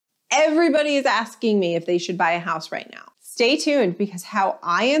Everybody is asking me if they should buy a house right now. Stay tuned because how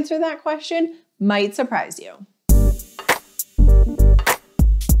I answer that question might surprise you.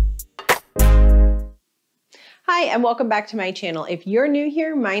 Hi, and welcome back to my channel. If you're new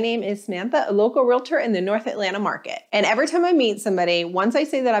here, my name is Samantha, a local realtor in the North Atlanta market. And every time I meet somebody, once I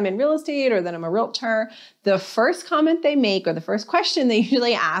say that I'm in real estate or that I'm a realtor, the first comment they make or the first question they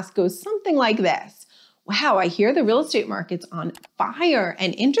usually ask goes something like this. Wow, I hear the real estate market's on fire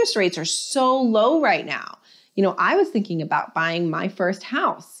and interest rates are so low right now. You know, I was thinking about buying my first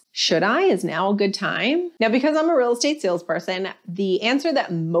house. Should I? Is now a good time? Now, because I'm a real estate salesperson, the answer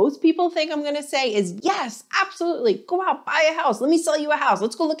that most people think I'm going to say is yes, absolutely. Go out, buy a house. Let me sell you a house.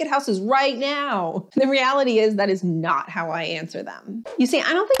 Let's go look at houses right now. The reality is that is not how I answer them. You see,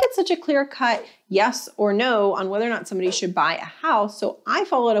 I don't think it's such a clear-cut yes or no on whether or not somebody should buy a house. So I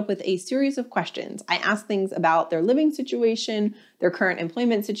followed up with a series of questions. I asked things about their living situation, their current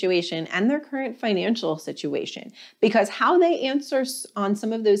employment situation, and their current financial situation, because how they answer on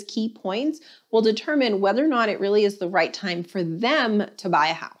some of those key points will determine whether or not it really is the right time for them to buy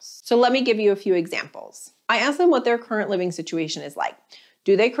a house. So let me give you a few examples. I asked them what their current living situation is like.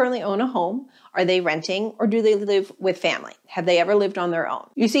 Do they currently own a home? Are they renting, or do they live with family? Have they ever lived on their own?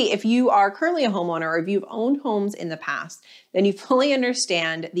 You see, if you are currently a homeowner or if you've owned homes in the past, then you fully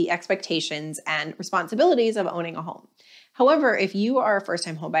understand the expectations and responsibilities of owning a home. However, if you are a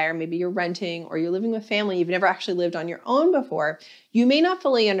first-time homebuyer, maybe you're renting or you're living with family, you've never actually lived on your own before, you may not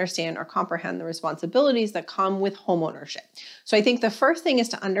fully understand or comprehend the responsibilities that come with homeownership. So I think the first thing is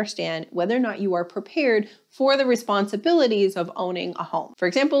to understand whether or not you are prepared for the responsibilities of owning a home. For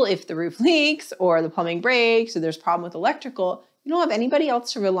example, if the roof leaks or the plumbing breaks or there's a problem with electrical, you don't have anybody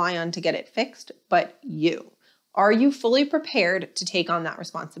else to rely on to get it fixed but you. Are you fully prepared to take on that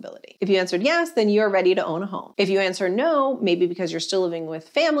responsibility? If you answered yes, then you're ready to own a home. If you answer no, maybe because you're still living with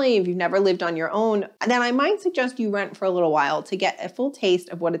family, if you've never lived on your own, then I might suggest you rent for a little while to get a full taste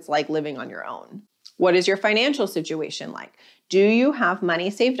of what it's like living on your own. What is your financial situation like? Do you have money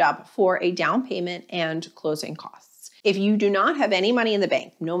saved up for a down payment and closing costs? If you do not have any money in the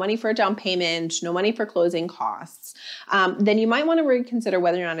bank, no money for a down payment, no money for closing costs, then you might want to reconsider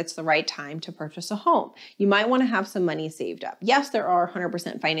whether or not it's the right time to purchase a home. You might want to have some money saved up. Yes, there are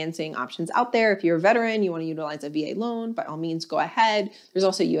 100% financing options out there. If you're a veteran, you want to utilize a VA loan, by all means, go ahead. There's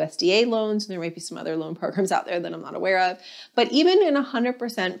also USDA loans, and there might be some other loan programs out there that I'm not aware of. But even in a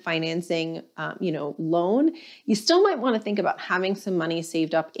 100% financing, loan, you still might want to think about having some money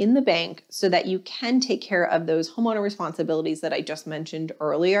saved up in the bank so that you can take care of those homeowner responsibilities that I just mentioned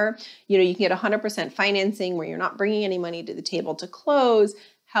earlier. You can get 100% financing where you're not bringing any money to the table to close.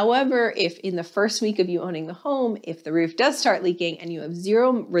 However, if in the first week of you owning the home, if the roof does start leaking and you have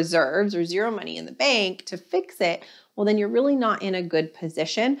zero reserves or zero money in the bank to fix it, well, then you're really not in a good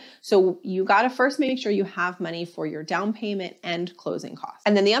position. So you got to first make sure you have money for your down payment and closing costs.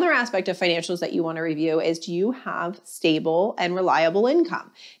 And then the other aspect of financials that you want to review is, do you have stable and reliable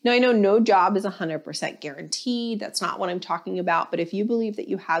income? Now, I know no job is 100% guaranteed. That's not what I'm talking about. But if you believe that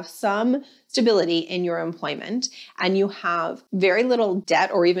you have some stability in your employment and you have very little debt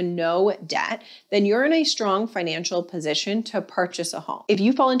or even no debt, then you're in a strong financial position to purchase a home. If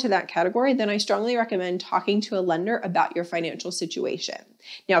you fall into that category, then I strongly recommend talking to a lender about your financial situation.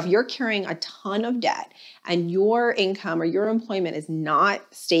 Now, if you're carrying a ton of debt and your income or your employment is not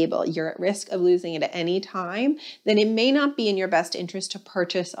stable, you're at risk of losing it at any time, then it may not be in your best interest to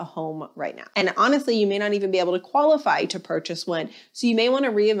purchase a home right now. And honestly, you may not even be able to qualify to purchase one. So you may want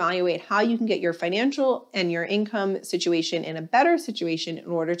to reevaluate how you can get your financial and your income situation in a better situation in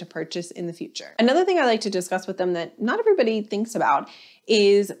order to purchase in the future. Another thing I like to discuss with them that not everybody thinks about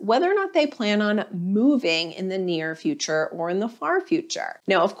is whether or not they plan on moving in the near future or in the far future.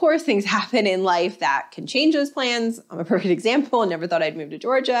 Now, of course, things happen in life that can change those plans. I'm a perfect example. I never thought I'd move to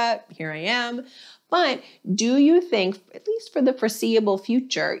Georgia. Here I am. But do you think, at least for the foreseeable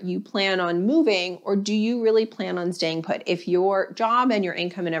future, you plan on moving, or do you really plan on staying put? If your job and your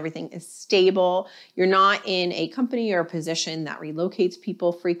income and everything is stable, you're not in a company or a position that relocates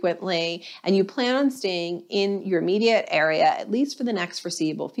people frequently, and you plan on staying in your immediate area, at least for the next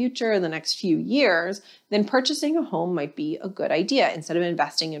foreseeable future, the next few years, then purchasing a home might be a good idea. Instead of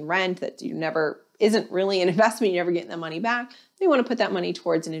investing in rent that isn't really an investment, you're never getting that money back, you want to put that money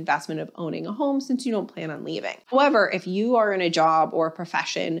towards an investment of owning a home since you don't plan on leaving. However, if you are in a job or a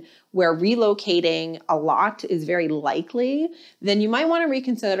profession where relocating a lot is very likely, then you might want to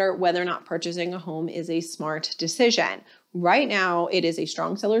reconsider whether or not purchasing a home is a smart decision. Right now, it is a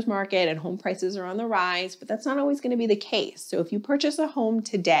strong seller's market and home prices are on the rise, but that's not always going to be the case. So if you purchase a home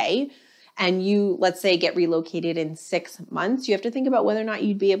today and you, let's say, get relocated in 6 months, you have to think about whether or not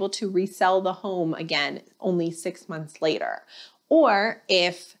you'd be able to resell the home again only 6 months later. Or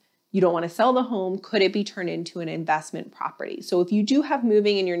if you don't want to sell the home, could it be turned into an investment property? So if you do have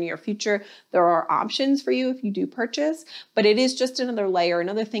moving in your near future, there are options for you if you do purchase, but it is just another layer,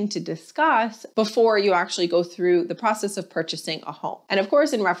 another thing to discuss before you actually go through the process of purchasing a home. And of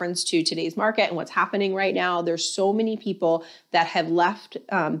course, in reference to today's market and what's happening right now, there's so many people that have left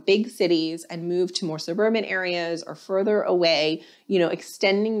big cities and moved to more suburban areas or further away,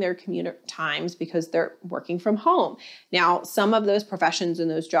 extending their commute times because they're working from home. Now, some of those professions and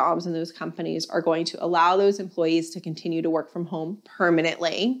those jobs and those companies are going to allow those employees to continue to work from home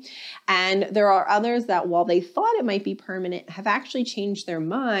permanently. And there are others that, while they thought it might be permanent, have actually changed their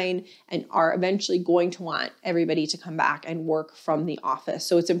mind and are eventually going to want everybody to come back and work from the office.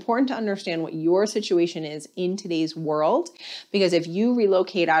 So it's important to understand what your situation is in today's world, because if you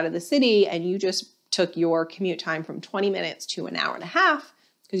relocate out of the city and you just took your commute time from 20 minutes to an hour and a half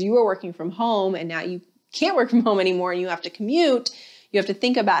because you were working from home and now you can't work from home anymore and you have to commute, you have to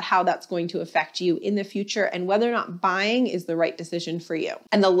think about how that's going to affect you in the future and whether or not buying is the right decision for you.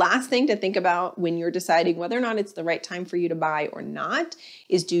 And the last thing to think about when you're deciding whether or not it's the right time for you to buy or not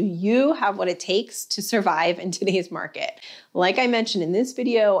is, do you have what it takes to survive in today's market? Like I mentioned in this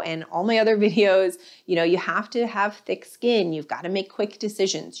video and all my other videos, you have to have thick skin. You've got to make quick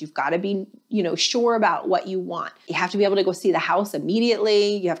decisions. You've got to be, sure about what you want. You have to be able to go see the house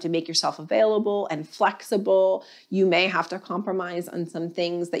immediately. You have to make yourself available and flexible. You may have to compromise on some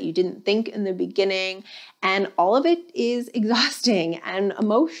things that you didn't think in the beginning. And all of it is exhausting and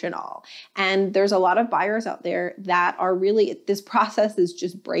emotional. And there's a lot of buyers out there that are really, this process is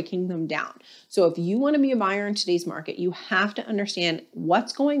just breaking them down. So if you want to be a buyer in today's market, you have to understand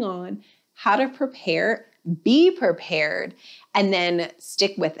what's going on, how to prepare, be prepared, and then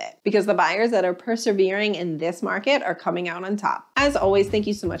stick with it, because the buyers that are persevering in this market are coming out on top. As always, thank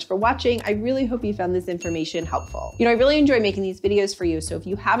you so much for watching. I really hope you found this information helpful. I really enjoy making these videos for you. So if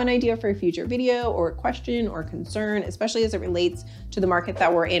you have an idea for a future video or a question or concern, especially as it relates to the market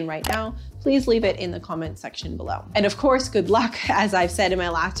that we're in right now, please leave it in the comment section below. And of course, good luck. As I've said in my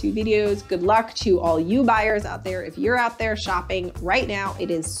last 2 videos, good luck to all you buyers out there. If you're out there shopping right now,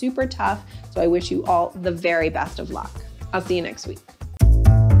 it is super tough. So I wish you all the very best of luck. I'll see you next week.